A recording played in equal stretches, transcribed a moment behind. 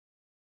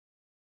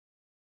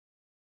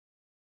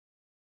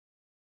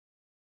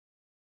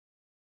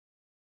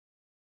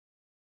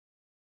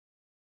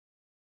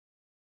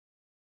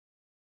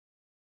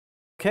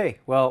Okay,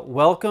 well,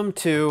 welcome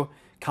to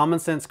Common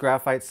Sense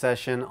Graphite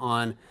session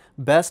on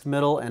best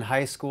middle and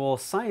high school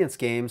science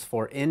games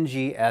for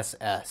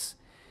NGSS.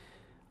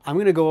 I'm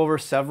going to go over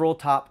several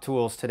top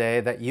tools today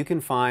that you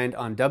can find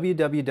on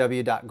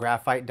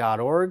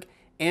www.graphite.org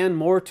and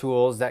more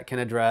tools that can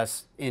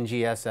address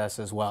NGSS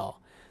as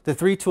well. The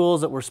three tools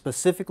that we're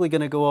specifically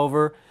going to go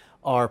over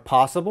are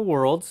Possible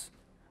Worlds,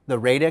 the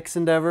Radix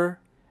Endeavor,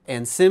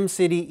 and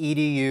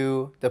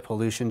SimCityEDU, the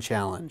Pollution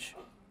Challenge.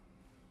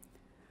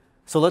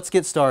 So let's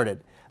get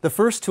started. The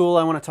first tool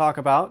I want to talk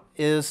about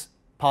is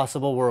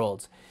Possible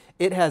Worlds.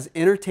 It has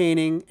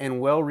entertaining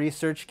and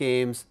well-researched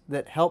games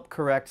that help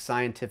correct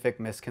scientific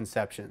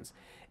misconceptions.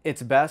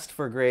 It's best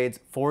for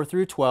grades 4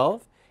 through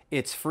 12.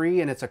 It's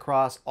free and it's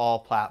across all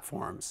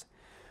platforms.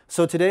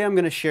 So today I'm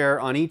going to share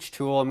on each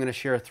tool, I'm going to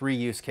share 3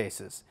 use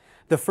cases.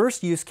 The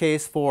first use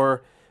case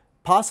for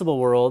Possible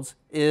Worlds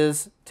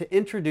is to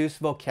introduce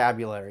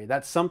vocabulary.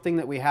 That's something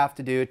that we have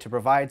to do to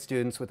provide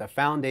students with a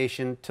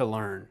foundation to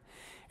learn.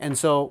 And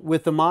so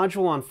with the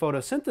module on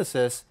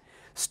photosynthesis,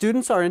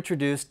 students are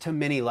introduced to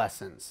mini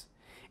lessons,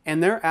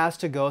 and they're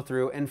asked to go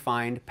through and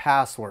find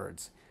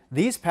passwords.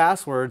 These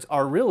passwords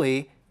are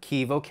really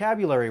key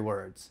vocabulary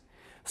words.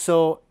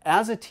 So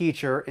as a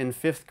teacher in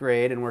 5th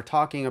grade, and we're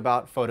talking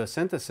about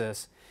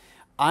photosynthesis,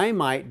 I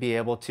might be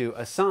able to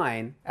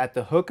assign at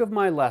the hook of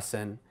my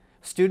lesson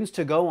students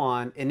to go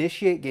on,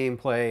 initiate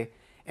gameplay,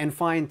 and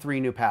find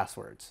 3 new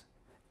passwords.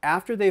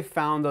 After they've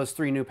found those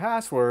 3 new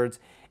passwords,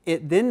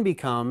 it then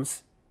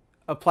becomes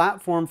a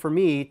platform for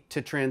me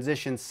to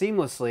transition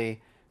seamlessly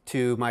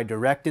to my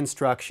direct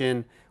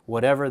instruction,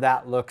 whatever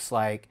that looks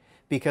like,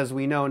 because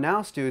we know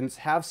now students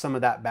have some of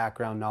that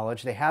background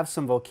knowledge. They have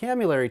some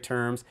vocabulary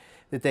terms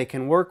that they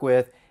can work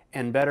with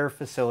and better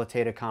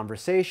facilitate a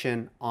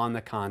conversation on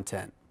the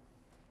content.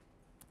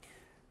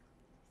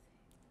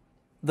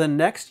 The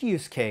next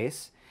use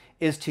case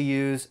is to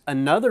use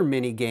another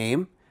mini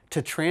game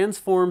to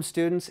transform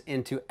students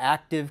into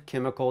active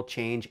chemical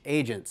change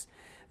agents.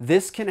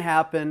 This can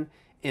happen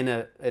in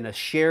a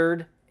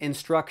shared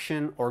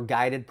instruction or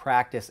guided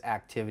practice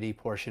activity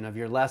portion of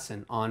your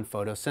lesson on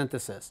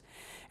photosynthesis.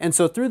 And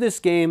so through this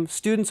game,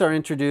 students are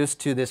introduced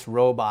to this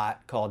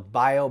robot called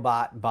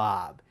BioBot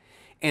Bob.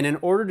 And in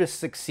order to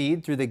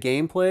succeed through the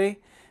gameplay,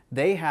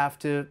 they have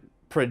to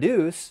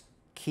produce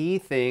key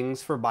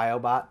things for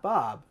BioBot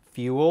Bob: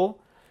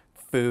 fuel,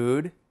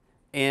 food,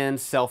 and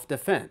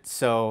self-defense.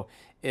 So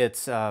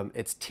it's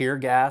tear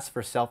gas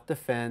for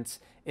self-defense,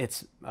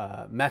 it's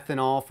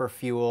methanol for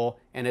fuel,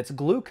 and it's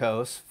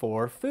glucose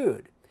for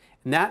food.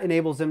 And that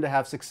enables them to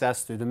have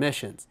success through the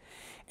missions.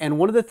 And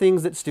one of the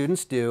things that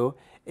students do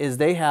is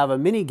they have a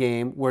mini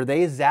game where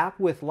they zap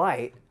with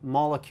light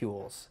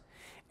molecules.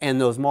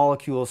 And those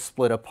molecules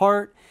split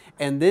apart,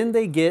 and then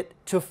they get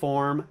to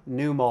form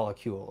new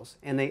molecules.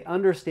 And they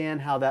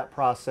understand how that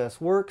process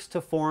works to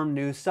form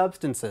new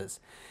substances.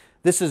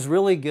 This is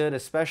really good,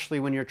 especially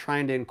when you're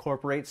trying to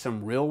incorporate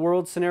some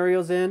real-world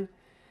scenarios in.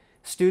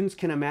 Students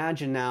can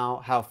imagine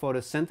now how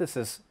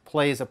photosynthesis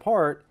plays a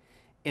part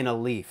in a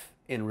leaf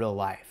in real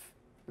life.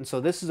 And so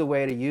this is a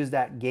way to use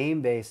that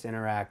game-based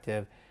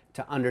interactive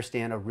to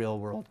understand a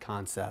real-world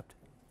concept.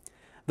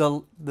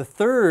 The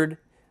third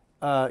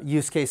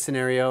use case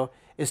scenario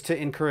is to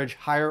encourage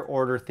higher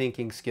order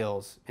thinking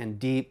skills and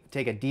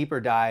take a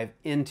deeper dive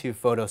into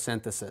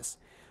photosynthesis.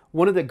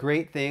 One of the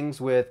great things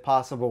with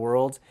Possible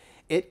Worlds,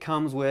 it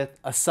comes with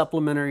a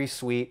supplementary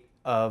suite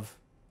of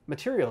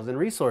materials and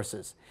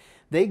resources.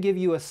 They give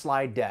you a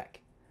slide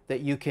deck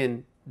that you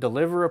can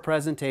deliver a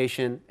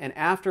presentation, and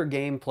after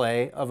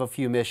gameplay of a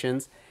few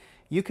missions,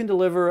 you can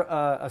deliver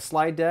a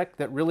slide deck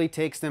that really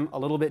takes them a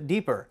little bit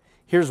deeper.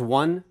 Here's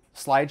one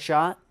slide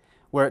shot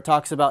where it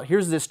talks about,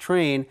 here's this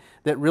train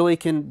that really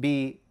can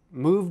be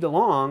moved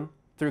along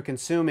through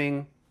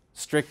consuming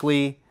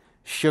strictly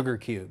sugar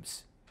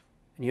cubes.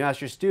 And you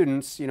ask your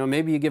students,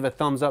 maybe you give a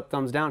thumbs up,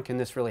 thumbs down, can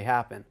this really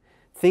happen?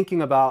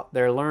 Thinking about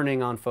their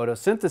learning on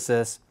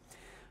photosynthesis.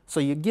 So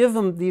you give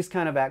them these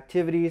kind of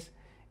activities,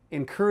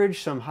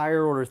 encourage some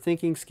higher order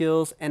thinking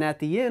skills, and at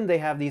the end they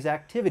have these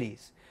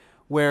activities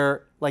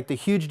where, like the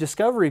huge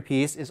discovery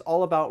piece is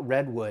all about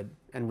redwood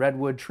and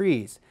redwood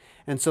trees.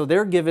 And so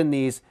they're given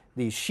these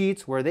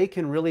sheets where they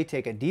can really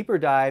take a deeper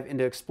dive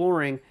into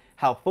exploring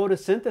how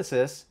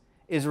photosynthesis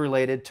is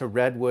related to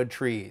redwood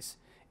trees,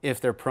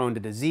 if they're prone to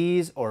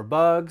disease or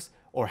bugs,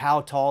 or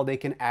how tall they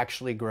can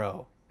actually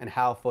grow, and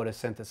how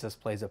photosynthesis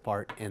plays a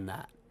part in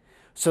that.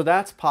 So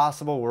that's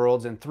Possible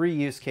Worlds and 3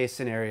 use case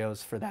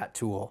scenarios for that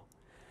tool.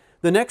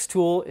 The next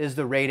tool is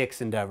the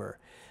Radix Endeavor.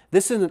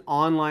 This is an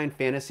online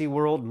fantasy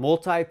world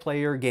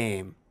multiplayer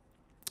game.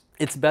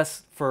 It's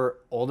best for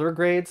older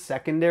grades,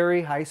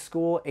 secondary, high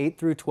school, 8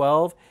 through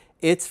 12.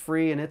 It's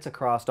free and it's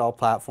across all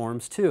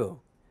platforms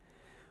too.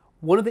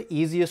 One of the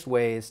easiest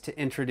ways to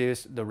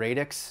introduce the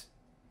Radix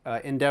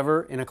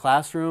Endeavor in a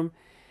classroom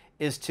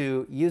is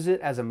to use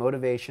it as a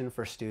motivation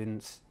for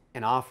students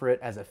and offer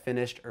it as a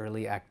finished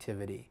early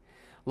activity.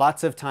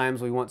 Lots of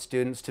times we want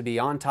students to be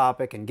on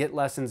topic and get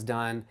lessons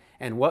done,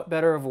 and what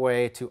better of a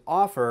way to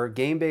offer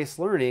game-based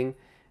learning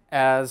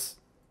as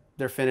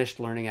their finished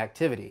learning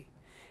activity.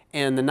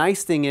 And the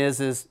nice thing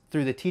is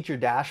through the teacher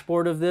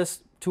dashboard of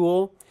this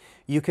tool,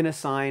 you can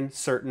assign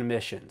certain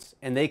missions,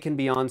 and they can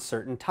be on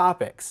certain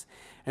topics.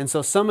 And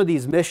so some of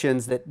these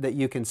missions that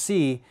you can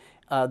see,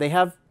 they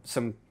have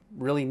some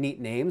really neat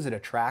names that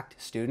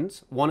attract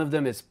students. One of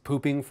them is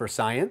Pooping for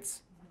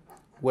Science,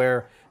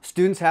 where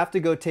students have to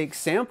go take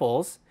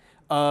samples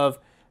of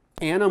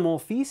animal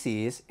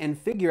feces and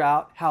figure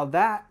out how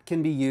that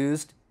can be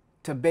used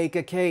to bake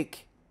a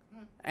cake.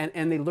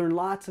 And they learn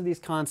lots of these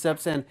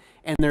concepts, and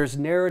there's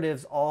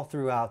narratives all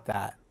throughout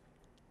that.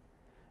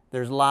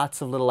 There's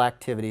lots of little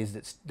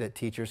activities that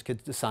teachers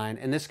could assign,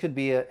 and this could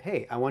be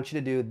hey, I want you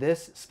to do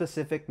this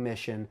specific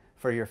mission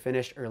for your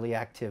finished early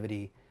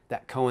activity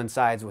that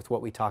coincides with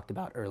what we talked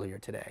about earlier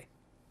today.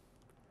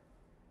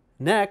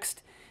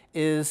 Next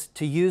is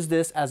to use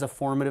this as a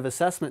formative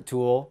assessment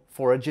tool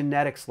for a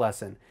genetics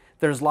lesson.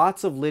 There's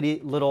lots of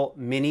little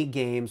mini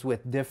games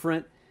with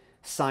different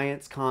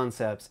science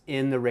concepts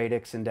in the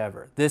Radix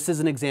Endeavor. This is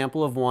an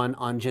example of one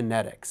on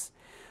genetics.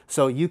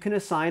 So you can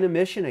assign a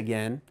mission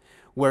again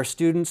where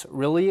students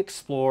really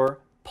explore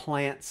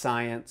plant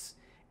science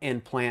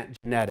and plant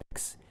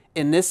genetics.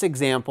 In this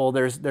example,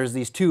 there's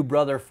these two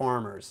brother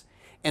farmers,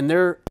 and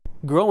they're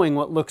growing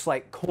what looks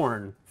like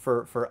corn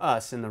for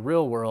us in the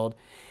real world,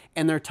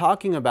 and they're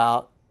talking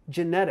about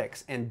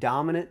genetics and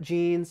dominant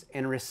genes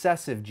and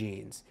recessive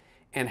genes,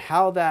 and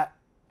how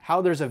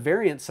there's a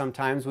variance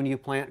sometimes when you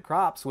plant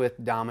crops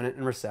with dominant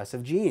and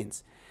recessive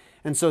genes.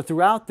 And so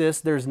throughout this,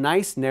 there's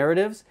nice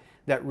narratives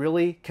that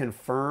really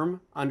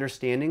confirm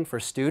understanding for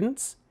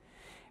students,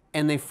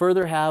 and they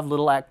further have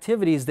little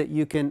activities that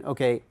you can,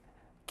 okay,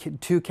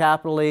 two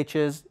capital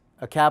H's,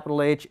 a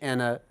capital H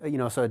and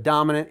so a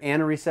dominant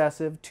and a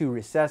recessive, two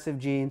recessive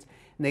genes,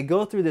 and they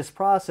go through this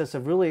process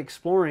of really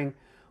exploring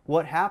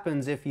what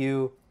happens if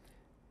you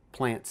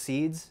plant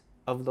seeds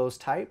of those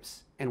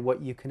types and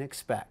what you can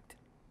expect.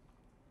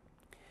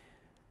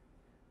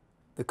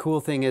 The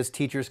cool thing is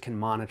teachers can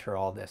monitor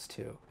all this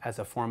too as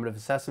a formative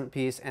assessment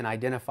piece and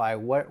identify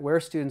where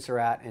students are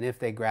at and if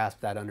they grasp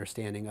that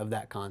understanding of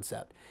that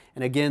concept.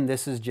 And again,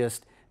 this is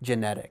just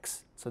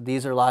genetics. So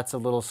these are lots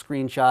of little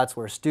screenshots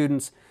where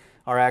students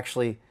are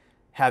actually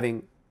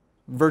having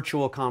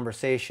virtual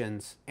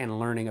conversations and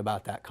learning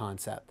about that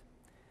concept.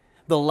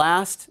 The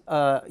last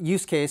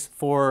use case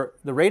for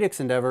the Radix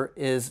Endeavor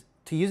is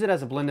to use it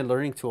as a blended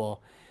learning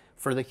tool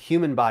for the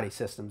human body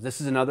systems.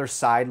 This is another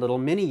side little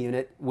mini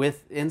unit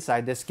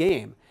inside this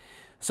game.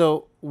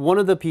 So one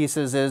of the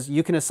pieces is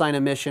you can assign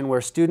a mission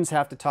where students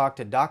have to talk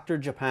to Dr.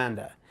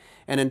 Japanda.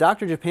 And in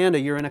Dr.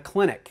 Japanda, you're in a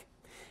clinic.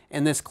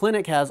 And this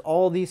clinic has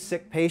all these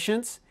sick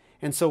patients.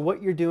 And so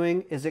what you're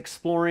doing is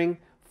exploring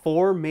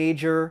 4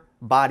 major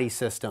body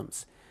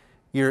systems: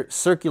 your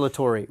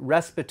circulatory,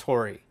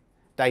 respiratory,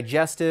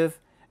 digestive,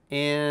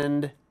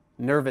 and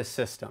nervous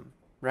system,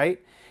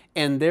 right?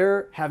 And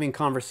they're having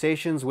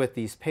conversations with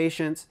these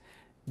patients,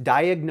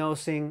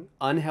 diagnosing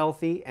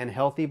unhealthy and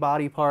healthy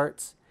body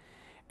parts,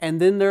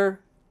 and then they're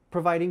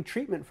providing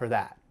treatment for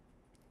that.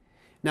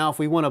 Now, if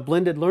we want a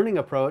blended learning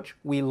approach,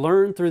 we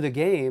learn through the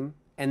game,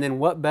 and then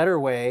what better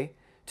way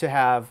to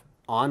have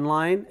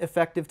online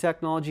effective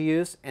technology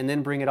use and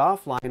then bring it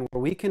offline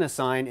where we can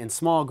assign in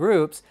small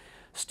groups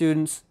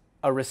students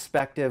a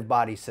respective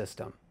body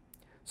system.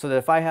 So that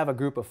if I have a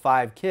group of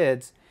 5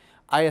 kids,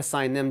 I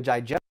assign them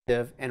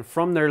digestive, and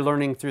from their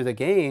learning through the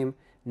game,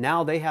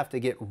 now they have to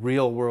get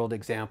real world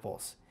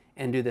examples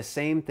and do the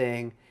same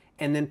thing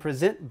and then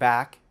present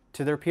back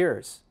to their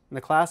peers and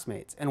the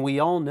classmates. And we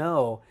all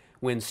know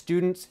when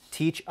students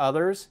teach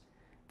others,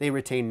 they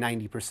retain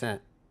 90%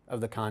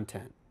 of the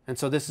content. And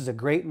so this is a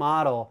great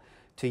model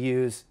to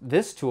use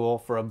this tool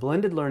for a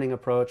blended learning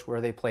approach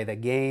where they play the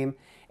game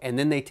and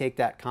then they take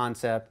that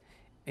concept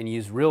and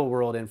use real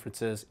world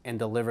inferences and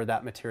deliver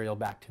that material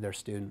back to their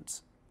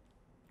students.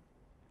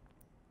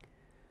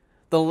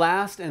 The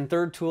last and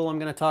third tool I'm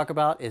going to talk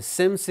about is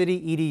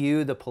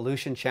SimCityEDU, the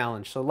Pollution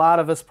Challenge. So a lot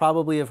of us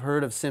probably have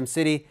heard of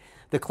SimCity,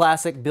 the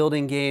classic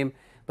building game,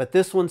 but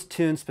this one's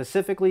tuned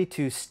specifically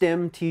to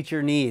STEM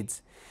teacher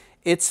needs.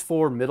 It's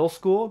for middle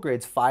school,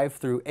 grades 5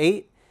 through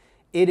 8.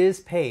 It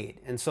is paid,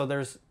 and so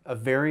there's a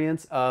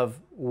variance of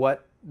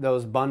what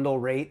those bundle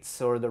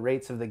rates or the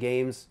rates of the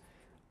games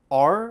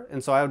are,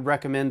 and so I would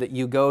recommend that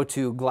you go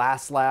to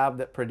Glass Lab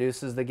that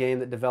produces the game,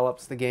 that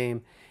develops the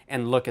game,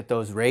 and look at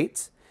those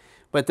rates.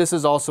 But this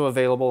is also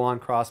available on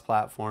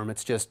cross-platform.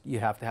 It's just you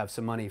have to have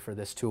some money for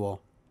this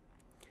tool.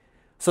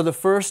 So the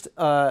first,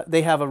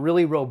 they have a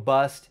really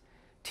robust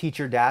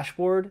teacher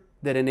dashboard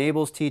that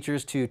enables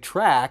teachers to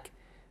track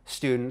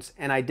students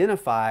and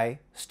identify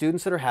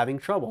students that are having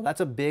trouble.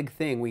 That's a big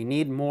thing. We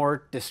need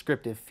more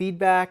descriptive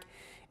feedback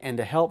and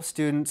to help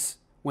students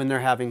when they're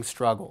having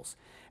struggles.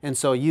 And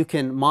so you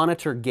can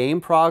monitor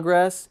game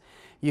progress,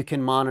 you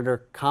can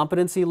monitor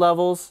competency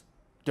levels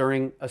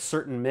during a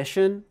certain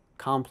mission,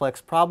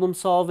 complex problem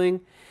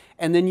solving,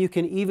 and then you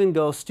can even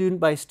go student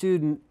by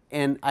student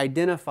and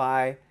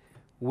identify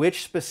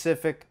which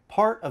specific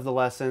part of the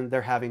lesson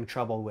they're having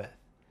trouble with.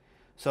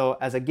 So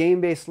as a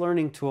game-based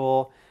learning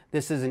tool,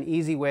 this is an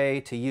easy way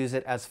to use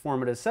it as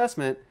formative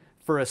assessment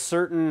for a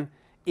certain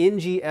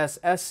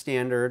NGSS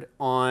standard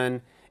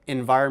on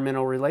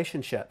environmental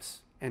relationships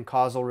and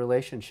causal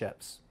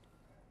relationships.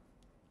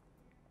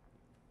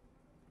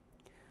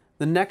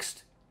 The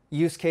next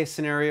use case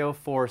scenario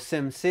for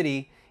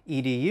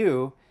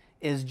SimCityEDU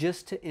is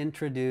just to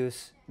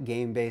introduce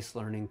game-based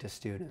learning to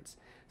students.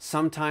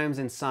 Sometimes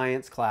in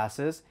science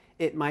classes,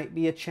 it might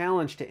be a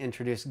challenge to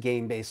introduce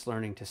game-based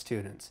learning to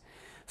students.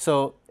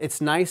 So it's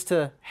nice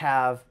to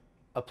have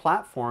a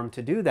platform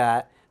to do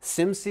that.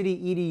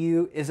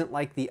 SimCityEDU isn't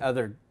like the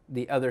other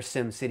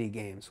SimCity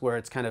games where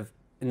it's kind of,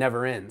 it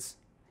never ends.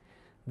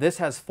 This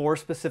has 4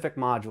 specific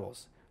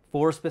modules,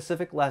 4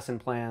 specific lesson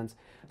plans,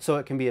 so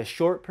it can be a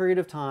short period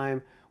of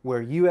time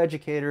where you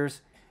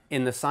educators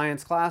in the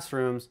science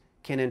classrooms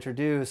can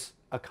introduce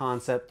a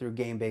concept through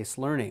game-based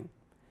learning.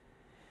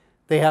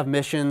 They have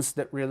missions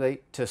that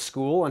relate to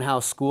school and how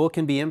school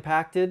can be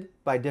impacted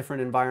by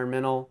different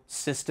environmental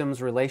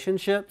systems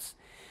relationships.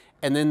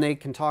 And then they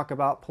can talk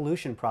about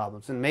pollution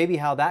problems and maybe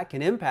how that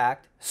can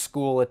impact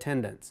school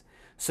attendance.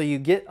 So you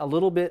get a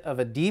little bit of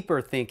a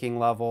deeper thinking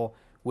level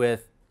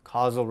with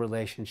causal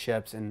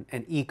relationships and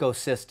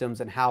ecosystems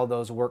and how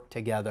those work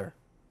together.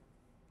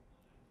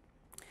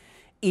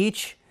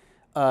 Each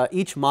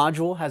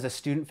module has a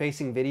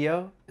student-facing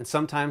video, and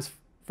sometimes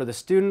for the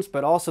students,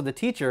 but also the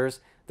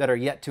teachers that are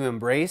yet to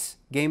embrace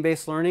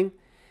game-based learning,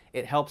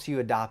 it helps you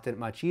adopt it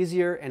much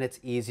easier and it's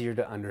easier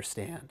to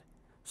understand.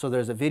 So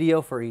there's a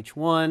video for each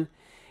one,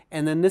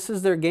 and then this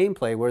is their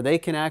gameplay where they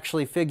can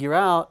actually figure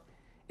out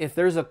if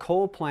there's a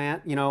coal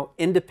plant, you know,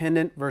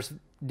 independent versus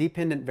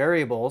dependent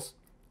variables,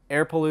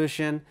 air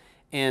pollution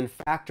and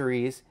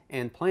factories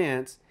and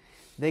plants,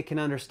 they can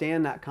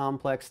understand that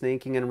complex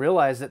thinking and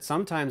realize that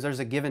sometimes there's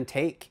a give and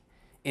take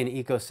in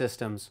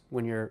ecosystems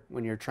when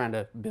you're trying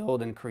to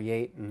build and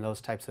create and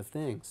those types of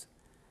things.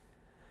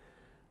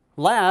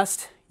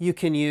 Last, you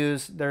can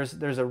use, there's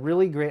a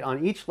really great,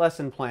 on each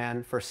lesson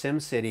plan for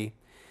SimCity,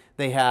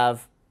 they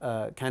have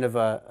kind of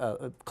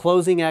a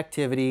closing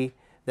activity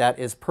that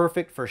is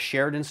perfect for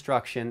shared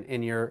instruction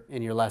in your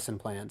lesson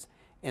plans,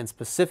 and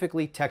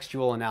specifically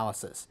textual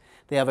analysis.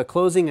 They have a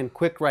closing and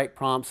quick write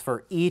prompts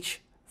for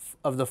each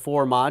of the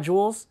 4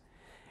 modules.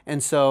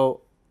 And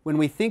so when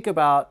we think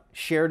about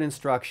shared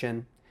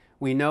instruction,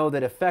 we know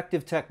that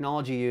effective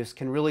technology use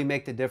can really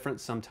make the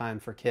difference sometime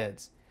for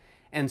kids.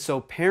 And so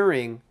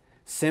pairing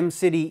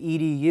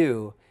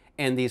SimCityEDU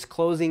and these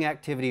closing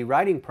activity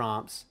writing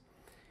prompts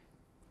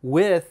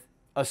with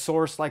a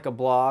source like a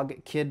blog,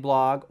 kid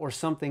blog, or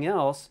something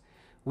else,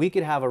 we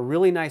could have a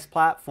really nice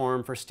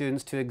platform for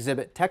students to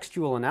exhibit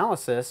textual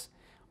analysis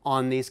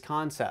on these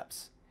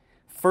concepts.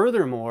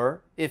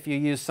 Furthermore, if you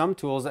use some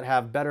tools that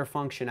have better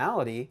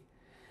functionality,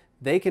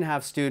 they can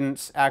have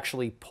students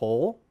actually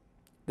poll.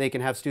 They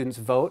can have students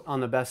vote on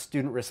the best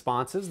student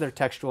responses, their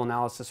textual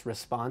analysis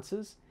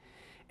responses.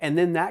 And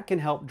then that can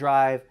help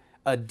drive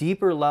a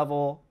deeper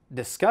level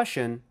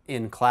discussion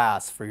in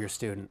class for your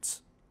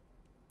students.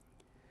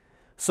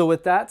 So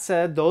with that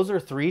said, those are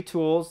 3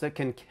 tools that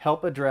can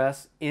help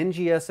address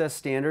NGSS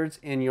standards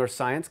in your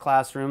science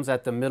classrooms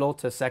at the middle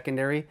to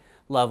secondary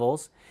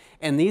levels.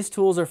 And these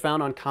tools are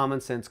found on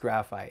Common Sense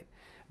Graphite.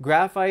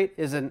 Graphite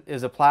is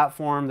a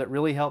platform that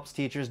really helps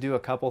teachers do a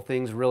couple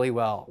things really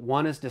well.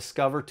 One is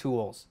discover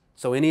tools.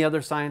 So any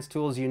other science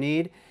tools you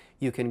need,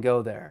 you can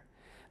go there.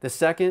 The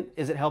second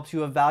is it helps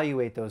you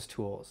evaluate those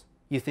tools.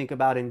 You think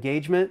about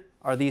engagement.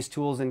 Are these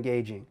tools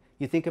engaging?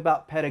 You think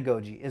about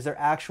pedagogy. Is there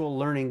actual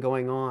learning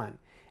going on?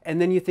 And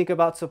then you think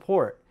about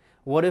support.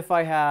 What if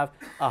I have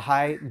a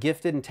high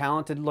gifted and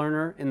talented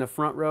learner in the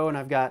front row and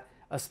I've got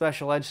a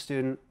special ed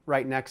student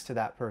right next to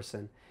that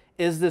person?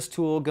 Is this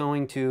tool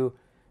going to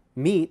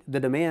meet the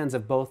demands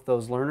of both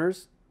those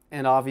learners?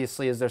 And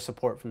obviously, is there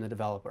support from the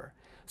developer?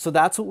 So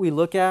that's what we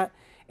look at.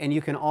 And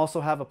you can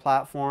also have a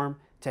platform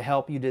to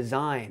help you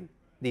design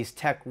these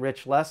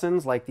tech-rich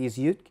lessons like these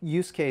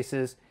use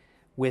cases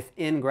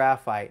within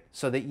Graphite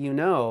so that you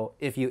know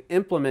if you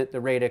implement the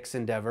Radix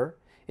Endeavor,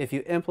 if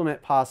you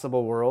implement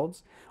Possible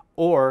Worlds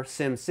or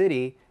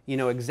SimCity, you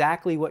know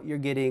exactly what you're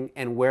getting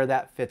and where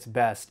that fits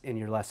best in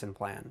your lesson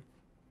plan.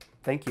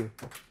 Thank you.